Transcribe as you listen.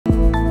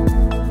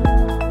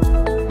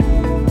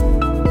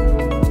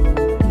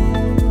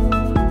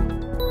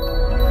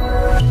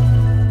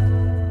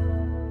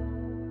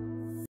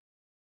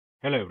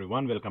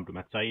everyone, welcome to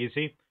Maths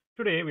IEC.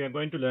 Today we are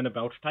going to learn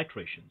about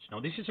titrations. Now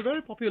this is a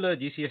very popular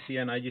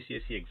GCSE and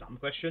IGCSE exam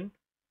question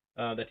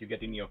that you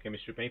get in your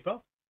chemistry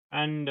paper.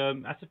 And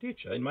as a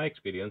teacher, in my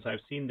experience, I've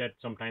seen that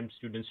sometimes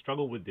students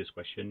struggle with this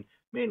question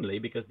mainly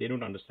because they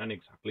don't understand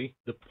exactly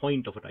the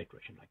point of a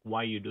titration, like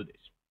why you do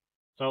this.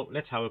 So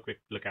let's have a quick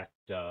look at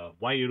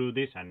why you do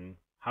this and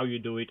how you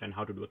do it and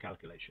how to do a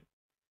calculation.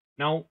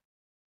 Now,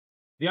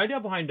 the idea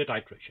behind the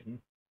titration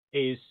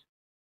is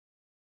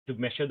to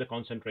measure the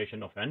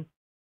concentration of an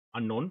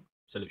unknown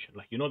solution.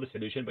 Like you know the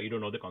solution, but you don't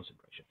know the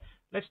concentration.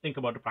 Let's think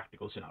about a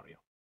practical scenario.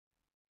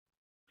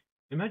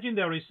 Imagine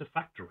there is a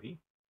factory,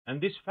 and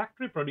this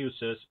factory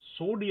produces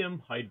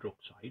sodium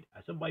hydroxide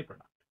as a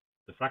byproduct.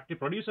 The factory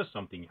produces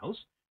something else,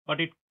 but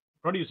it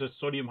produces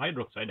sodium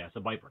hydroxide as a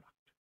byproduct.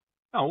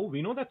 Now,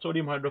 we know that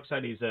sodium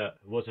hydroxide is a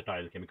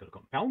versatile chemical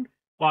compound,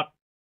 but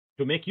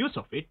to make use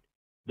of it,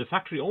 the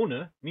factory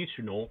owner needs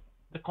to know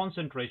the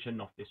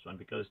concentration of this one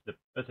because the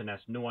person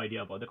has no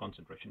idea about the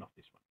concentration of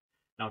this one.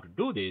 Now to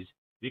do this,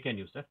 we can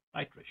use the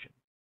titration.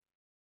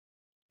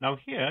 Now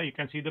here you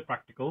can see the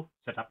practical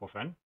setup of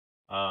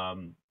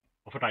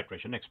a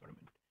titration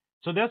experiment.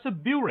 So there's a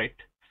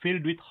burette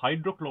filled with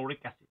hydrochloric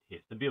acid.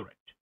 Here's the burette.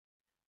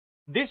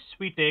 This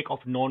we take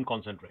of known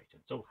concentration.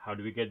 So how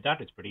do we get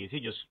that? It's pretty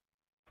easy.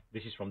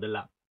 This is from the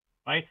lab,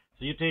 right?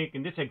 So you take,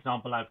 in this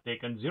example, I've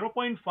taken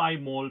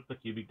 0.5 mole per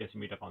cubic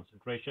decimeter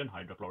concentration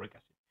hydrochloric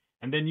acid.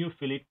 And then you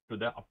fill it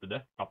up to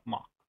the top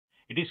mark.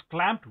 It is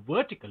clamped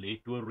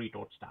vertically to a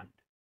retort stand.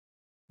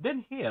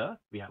 Then here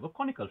we have a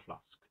conical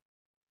flask.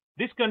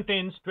 This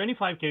contains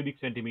 25 cubic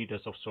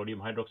centimeters of sodium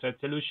hydroxide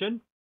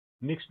solution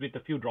mixed with a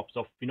few drops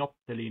of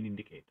phenolphthalein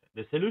indicator.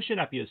 The solution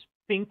appears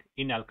pink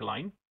in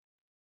alkaline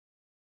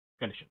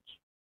conditions.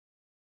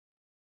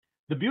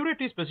 The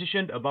burette is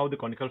positioned above the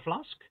conical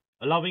flask,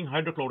 allowing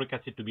hydrochloric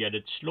acid to be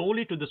added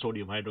slowly to the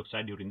sodium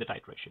hydroxide during the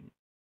titration.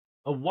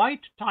 A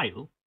white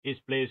tile is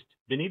placed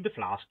beneath the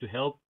flask to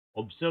help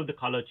observe the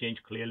color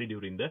change clearly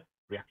during the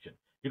reaction.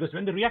 Because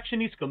when the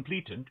reaction is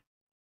completed,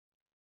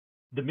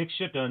 the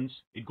mixture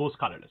it goes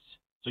colorless.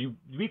 So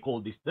we call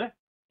this the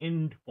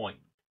end point.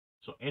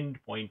 So end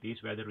point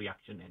is where the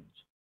reaction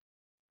ends.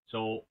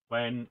 So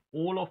when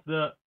all of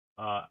the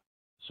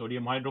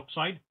sodium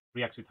hydroxide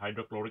reacts with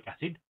hydrochloric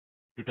acid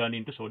to turn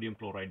into sodium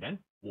chloride and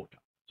water.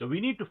 So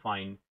we need to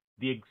find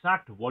the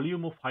exact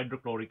volume of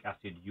hydrochloric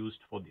acid used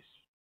for this.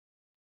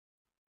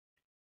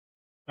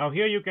 Now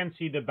here you can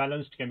see the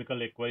balanced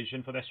chemical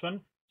equation for this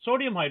one.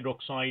 Sodium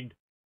hydroxide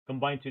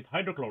combines with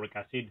hydrochloric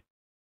acid,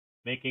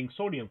 making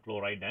sodium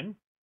chloride and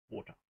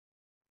water.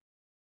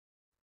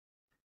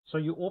 So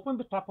you open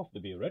the top of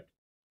the burette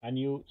and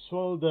you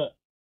swirl the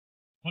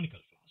conical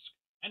flask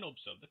and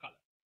observe the color.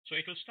 So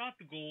it will start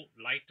to go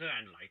lighter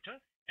and lighter,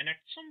 and at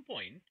some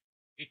point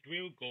it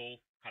will go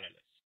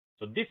colorless.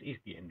 So this is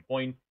the end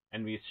point,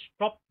 and we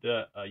stop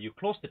you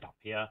close the top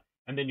here,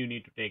 and then you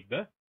need to take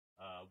the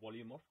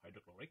volume of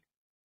hydrochloric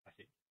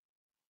acid.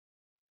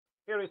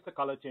 Here is the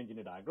color change in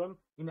the diagram.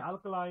 In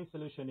alkaline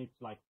solution,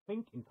 it's like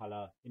pink in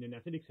color. In an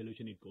acidic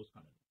solution, it goes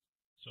colorless.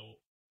 So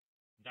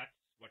that's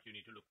what you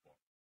need to look for.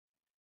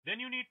 Then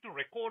you need to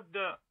record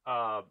the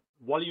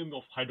volume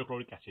of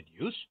hydrochloric acid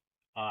used,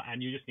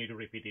 and you just need to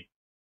repeat it,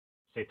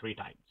 say 3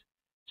 times.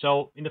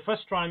 So in the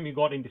first time, we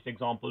got in this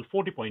example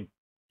 40.2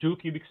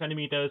 cubic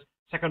centimeters,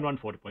 second one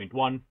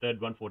 40.1,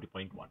 third one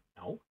 40.1.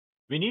 Now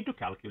we need to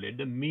calculate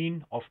the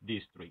mean of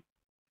these 3.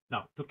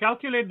 Now, to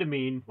calculate the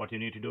mean, what you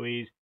need to do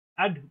is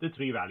add the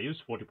 3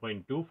 values,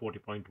 40.2,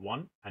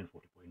 40.1, and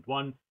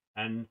 40.1,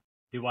 and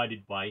divide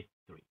it by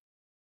 3.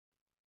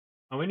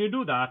 Now, when you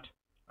do that,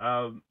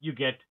 you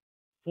get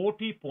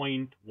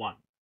 40.1.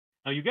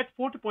 Now, you get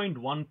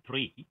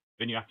 40.13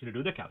 when you actually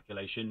do the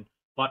calculation,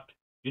 but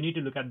you need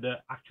to look at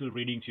the actual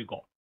readings you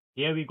got.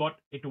 Here we got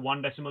it to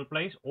 1 decimal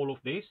place, all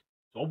of this.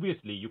 So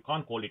obviously, you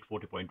can't call it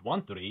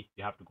 40.13.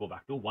 You have to go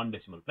back to 1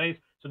 decimal place.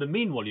 So the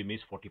mean volume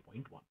is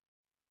 40.1.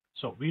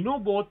 So we know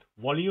both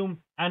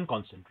volume and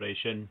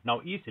concentration.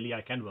 Now easily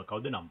I can work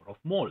out the number of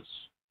moles.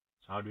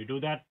 So how do we do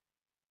that?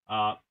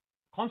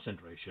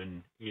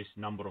 Concentration is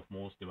number of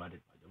moles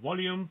divided by the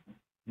volume.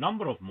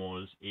 Number of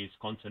moles is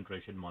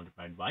concentration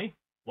multiplied by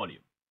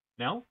volume.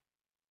 Now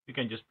we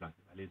can just plug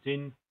the values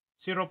in.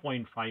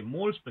 0.5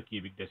 moles per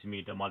cubic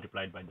decimeter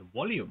multiplied by the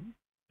volume.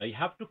 Now you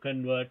have to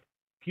convert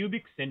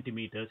cubic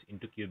centimeters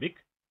into cubic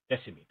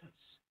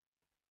decimeters.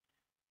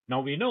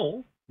 Now we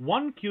know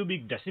 1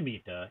 cubic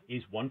decimeter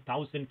is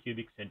 1000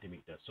 cubic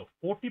centimeters. So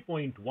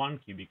 40.1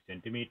 cubic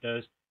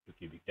centimeters to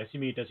cubic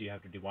decimeters, you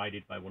have to divide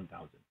it by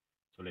 1000.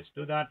 So let's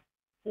do that.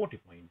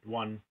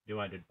 40.1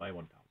 divided by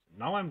 1000.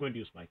 Now I'm going to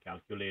use my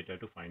calculator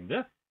to find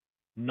the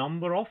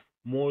number of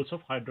moles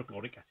of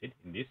hydrochloric acid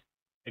in this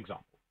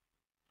example.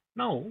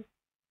 Now,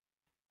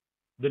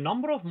 the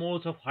number of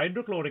moles of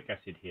hydrochloric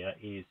acid here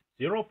is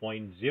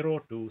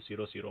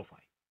 0.02005.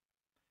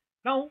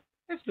 Now,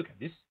 let's look at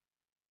this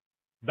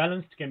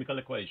balanced chemical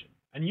equation,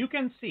 and you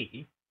can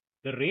see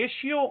the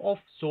ratio of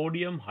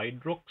sodium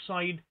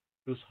hydroxide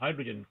to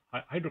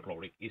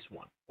hydrochloric is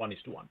 1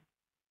 is to 1.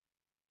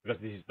 Because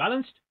this is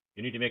balanced,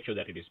 You need to make sure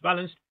that it is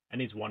balanced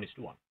and is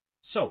 1:1.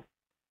 So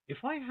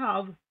if I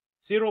have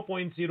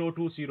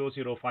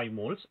 0.02005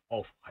 moles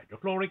of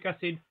hydrochloric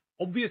acid,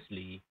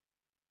 obviously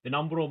the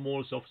number of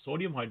moles of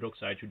sodium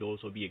hydroxide should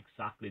also be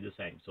exactly the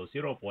same. So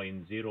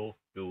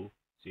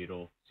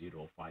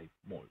 0.02005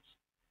 moles.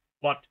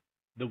 But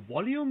the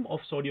volume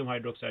of sodium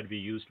hydroxide we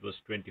used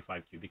was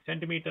 25 cubic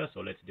centimeters.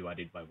 So let's divide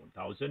it by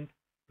 1000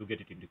 to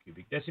get it into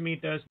cubic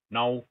decimeters.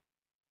 Now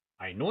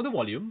I know the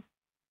volume,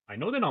 I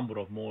know the number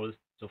of moles.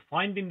 So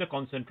finding the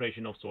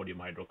concentration of sodium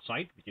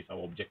hydroxide, which is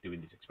our objective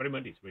in this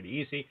experiment, is really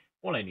easy.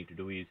 All I need to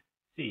do is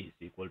C is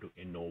equal to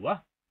N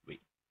over V.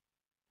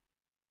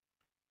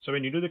 So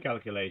when you do the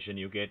calculation,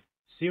 you get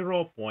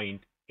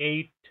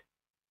 0.8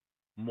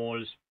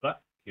 moles per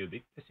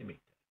cubic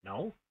decimeter.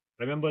 Now,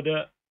 remember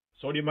the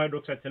sodium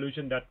hydroxide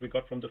solution that we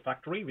got from the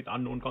factory with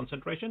unknown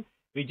concentration?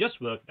 We just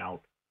worked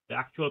out the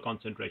actual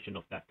concentration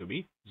of that to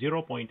be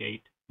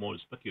 0.8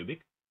 moles per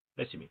cubic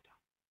decimeter.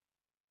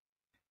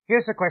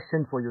 Here's a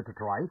question for you to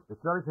try.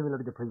 It's very similar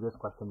to the previous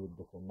question with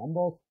different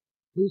numbers.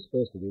 Please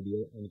pause the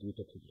video and give it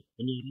a click.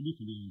 When you're ready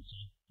for the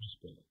answer, please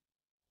play.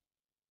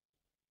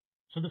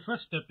 So the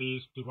first step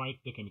is to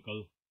write the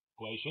chemical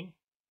equation.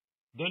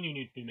 Then you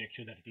need to make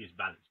sure that it is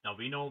balanced. Now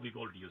we know we've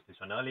already used this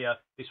one earlier.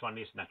 This one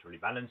is naturally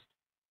balanced,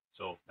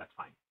 so that's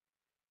fine.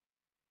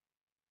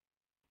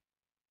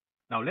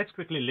 Now let's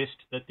quickly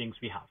list the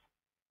things we have.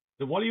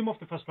 The volume of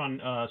the first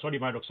one,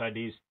 sodium hydroxide,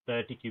 is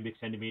 30 cubic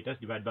centimeters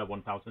divided by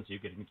 1000, so you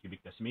get it in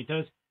cubic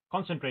decimeters.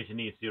 Concentration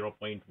is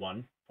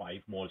 0.15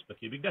 moles per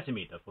cubic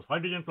decimeter. For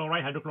hydrogen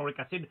chloride, hydrochloric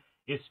acid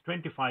is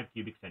 25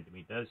 cubic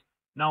centimeters.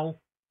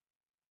 Now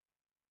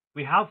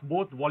we have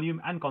both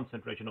volume and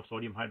concentration of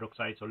sodium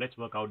hydroxide, so let's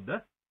work out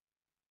the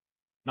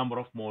number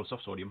of moles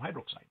of sodium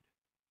hydroxide.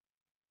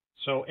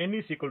 So N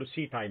is equal to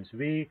C times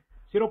V.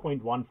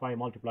 0.15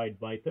 multiplied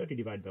by 30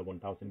 divided by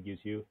 1000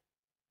 gives you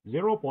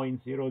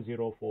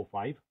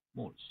 0.0045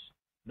 moles.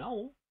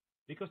 Now,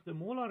 because the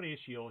molar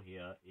ratio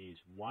here is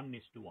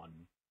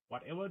 1:1,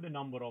 whatever the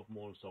number of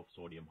moles of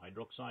sodium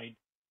hydroxide,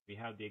 we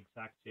have the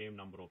exact same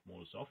number of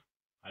moles of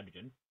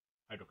hydrogen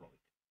hydrochloric.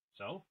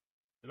 So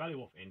the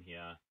value of N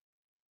here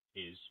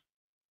is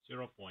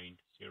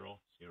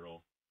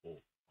 0.0045.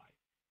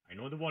 I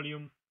know the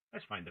volume.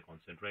 Let's find the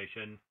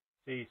concentration.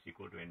 C is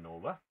equal to N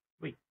over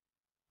V.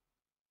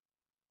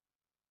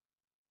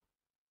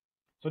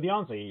 So the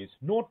answer is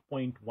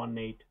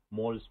 0.18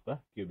 moles per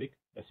cubic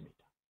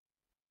decimeter.